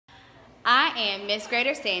am Miss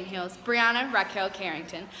Greater Sandhills, Brianna Raquel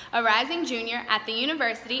Carrington, a rising junior at the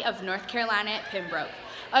University of North Carolina at Pembroke.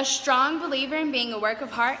 A strong believer in being a work of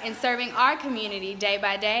heart and serving our community day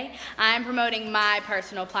by day, I am promoting my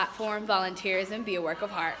personal platform, Volunteerism Be a Work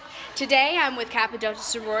of Heart. Today I'm with Kappa Delta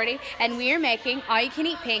Sorority and we are making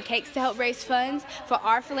all-you-can-eat pancakes to help raise funds for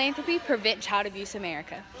our philanthropy, Prevent Child Abuse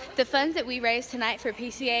America. The funds that we raise tonight for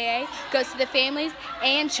PCAA goes to the families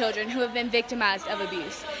and children who have been victimized of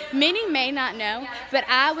abuse. Many may not know, but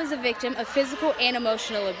I was a victim of physical and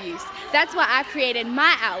emotional abuse. That's why I created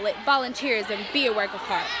my outlet, Volunteerism Be a Work of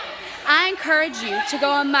Heart. I encourage you to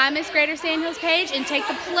go on my Miss Greater Sandhills page and take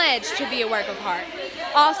the pledge to be a work of heart.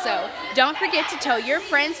 Also, don't forget to tell your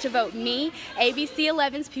friends to vote me,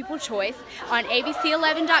 ABC11's People Choice, on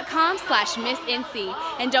abc11.com/MissNC.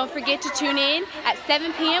 And don't forget to tune in at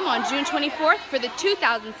 7 p.m. on June 24th for the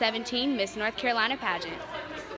 2017 Miss North Carolina pageant.